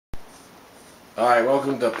Alright,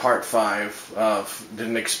 welcome to part 5 of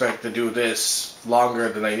didn't expect to do this longer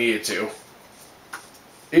than I needed to.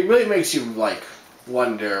 It really makes you, like,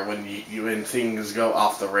 wonder when things go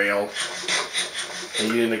off the rail and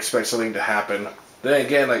you didn't expect something to happen. Then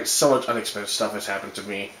again, like, so much unexpected stuff has happened to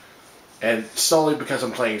me. And solely because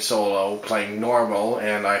I'm playing solo, playing normal,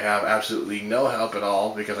 and I have absolutely no help at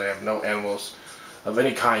all because I have no animals of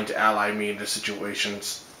any kind to ally me in these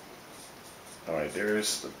situations. Alright,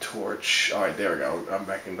 there's the torch. Alright, there we go. I'm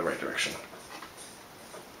back in the right direction.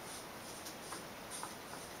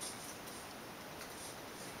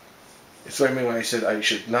 It's what I mean when I said I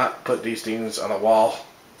should not put these things on a wall.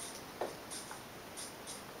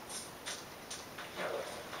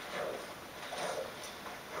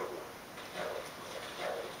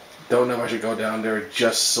 Don't know if I should go down there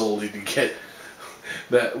just solely to get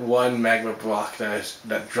that one magma block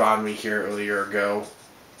that drawn me here earlier ago.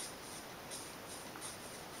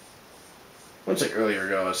 I wouldn't say earlier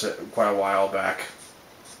ago, I said quite a while back.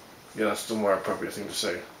 Yeah, that's the more appropriate thing to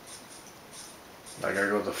say. I gotta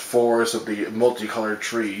go to the forest of the multicolored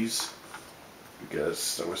trees,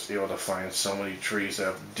 because I was able to find so many trees that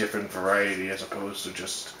have different variety as opposed to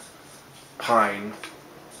just pine.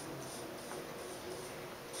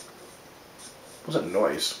 What's that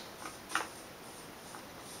noise?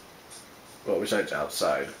 Well, besides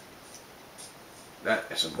outside. That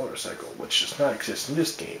is a motorcycle, which does not exist in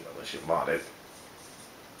this game unless you mod it.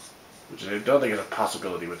 Which I don't think is a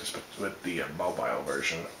possibility with the mobile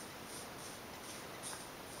version.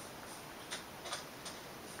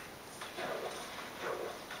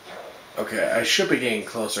 Okay, I should be getting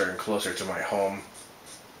closer and closer to my home.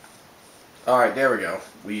 Alright, there we go.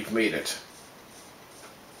 We've made it.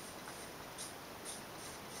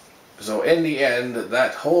 So in the end,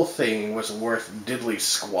 that whole thing was worth diddly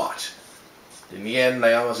squat. In the end,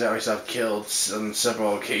 I almost got myself killed on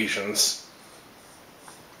several occasions.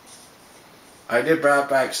 I did bring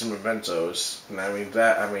back some mementos, and I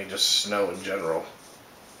mean just snow in general.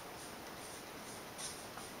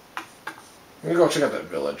 I'm gonna go check out that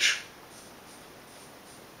village.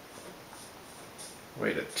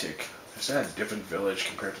 Wait a tick. Is that a different village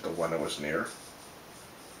compared to the one I was near?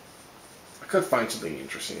 I could find something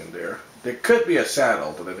interesting in there. There could be a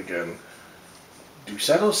saddle, but then again, do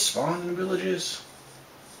saddles spawn in villages?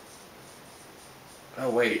 Oh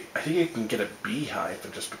wait, I think I can get a beehive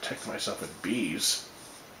and just protect myself with bees.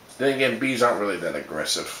 Then again, bees aren't really that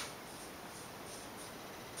aggressive.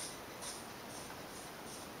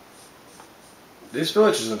 This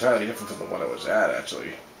village is entirely different from the one I was at,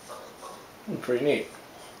 actually. Pretty neat.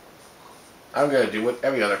 I'm gonna do what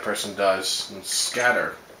every other person does and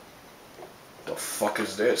scatter. The fuck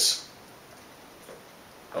is this?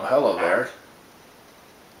 Oh, hello there.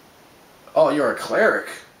 Oh, you're a cleric.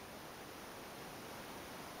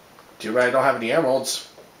 Too bad I don't have any emeralds.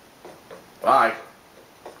 Bye.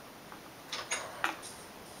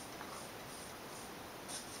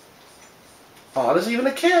 Oh, there's even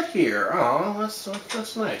a cat here. Oh,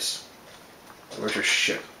 that's nice. Where's your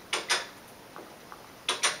shit?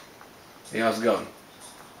 Hey, how's it going?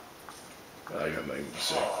 Oh, you have nothing to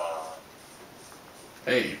say.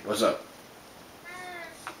 Hey, what's up?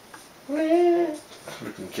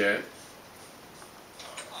 Looking cat.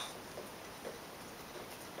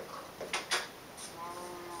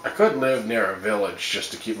 I could live near a village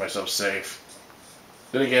just to keep myself safe.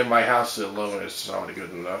 Then again, my house alone is already good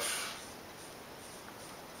enough.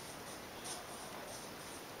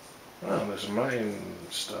 Oh, there's mine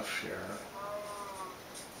stuff here.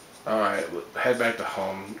 Alright, head back to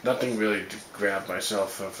home. Nothing really to grab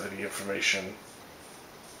myself of any information.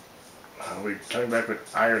 We're coming back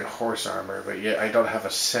with iron horse armor, but yet I don't have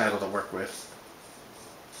a saddle to work with.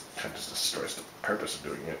 Kind of just destroys the purpose of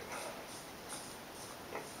doing it.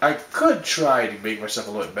 I could try to make myself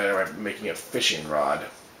a little bit better by making a fishing rod.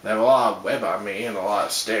 I have a lot of web on me and a lot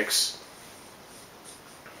of sticks.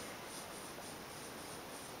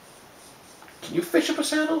 Can you fish up a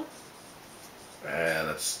saddle?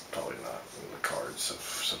 That's probably not in the cards of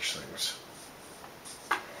such things.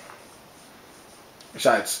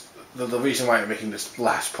 Besides, the reason why I'm making this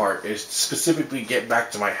last part is to specifically get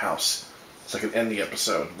back to my house, so I can end the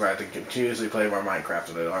episode, rather than continuously play more Minecraft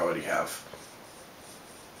than I already have.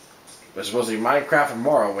 It was supposed to be Minecraft and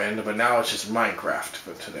Morrowind, but now it's just Minecraft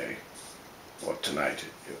for today. Well, tonight.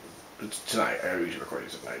 It's tonight. I usually record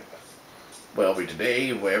these at night. Well, it'll be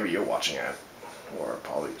today, wherever you're watching at. Or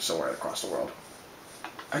probably somewhere across the world.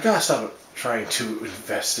 I gotta stop trying to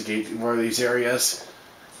investigate more of these areas,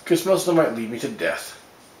 because most of them might lead me to death.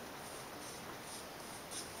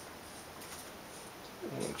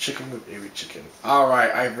 Chicken with every chicken.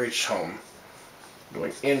 Alright, I've reached home.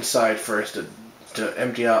 Going inside first to to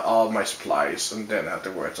empty out all of my supplies, and then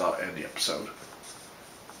afterwards I'll end the episode.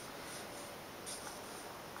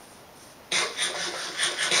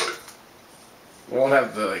 We won't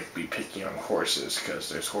have to like be picking on horses, because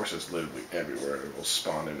there's horses literally everywhere that will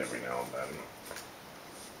spawn in every now and then.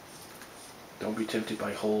 Don't be tempted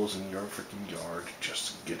by holes in your freaking yard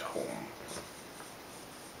just to get home.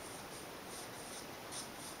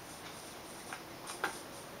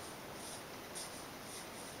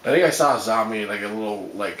 I think I saw a zombie in like a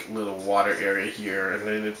little water area here, and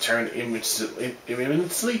then it turned instantly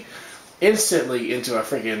into a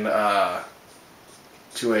freaking a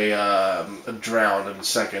drown in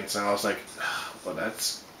seconds, and I was like, well,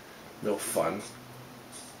 that's no fun.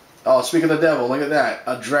 Oh, speaking of the devil, look at that,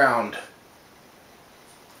 a drowned.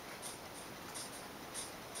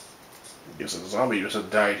 I guess a zombie just have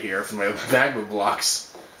died here from my magma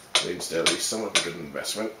blocks. Instead, at least somewhat a good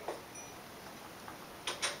investment.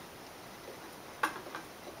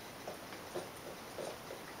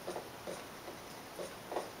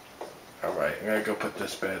 Alright, I'm gonna go put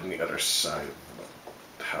this bed on the other side of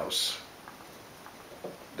the house.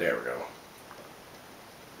 There we go.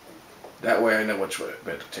 That way I know which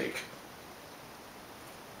bed to take.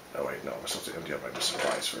 Oh wait, no, I'm supposed to empty out my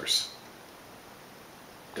supplies first.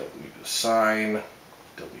 Don't need a sign.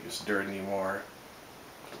 Don't need this dirt anymore.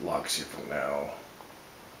 Put the logs here for now.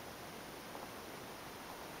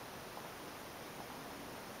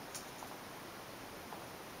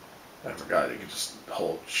 I forgot you could just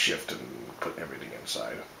hold shift and put everything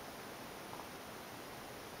inside.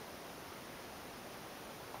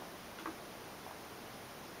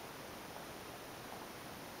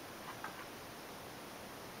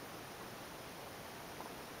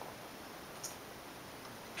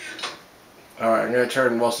 Alright, I'm going to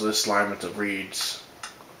turn most of this slime into reeds.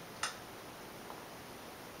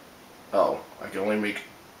 Oh, I can only make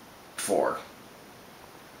 4.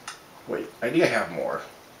 Wait, I think I have more.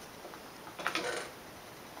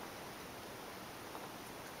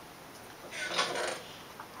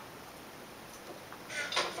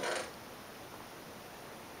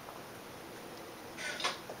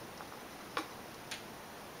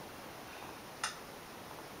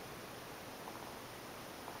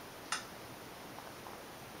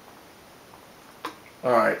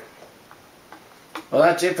 Alright. Well,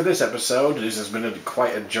 that's it for this episode. This has been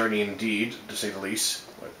quite a journey indeed, to say the least.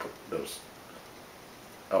 I put those...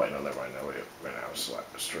 Oh, wait, no, never mind. No, wait, right now,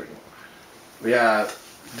 string. Yeah,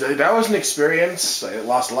 that was an experience. I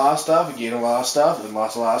lost a lot of stuff, gained a lot of stuff, and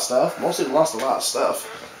lost a lot of stuff. Mostly lost a lot of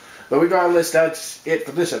stuff. But regardless, that's it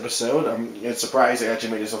for this episode. I'm surprised I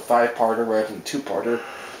actually made this a 5-parter rather than a 2-parter.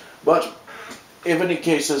 But, in any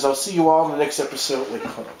cases, I'll see you all in the next episode. Wait,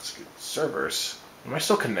 hold on, let's get servers. Am I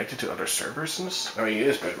still connected to other servers in this? I mean, it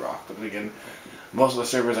is Bedrock, but again, most of the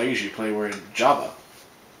servers I usually play were in Java.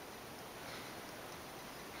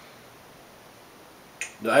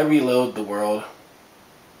 Did I reload the world?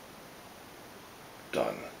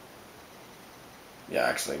 Done. Yeah, I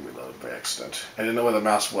accidentally reloaded by accident. I didn't know where the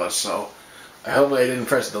mouse was, so I hope I didn't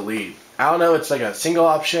press delete. I don't know, it's like a single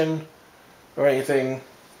option or anything.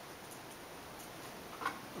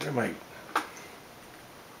 Where am I?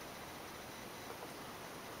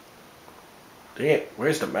 Dang it,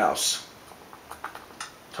 where's the mouse?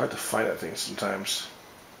 It's hard to find that thing sometimes.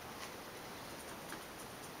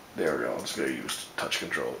 There we go, I'm just going to use touch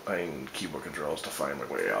control, keyboard controls to find my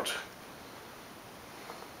way out.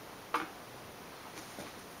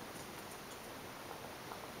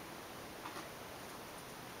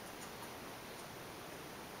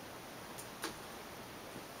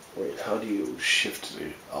 Wait, how do you shift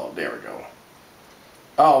the... Oh, there we go.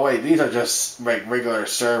 Oh, wait, these are just like regular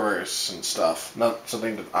servers and stuff, not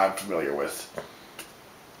something that I'm familiar with.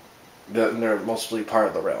 They're mostly part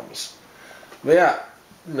of the realms. But yeah,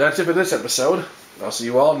 that's it for this episode. I'll see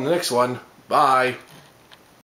you all in the next one. Bye!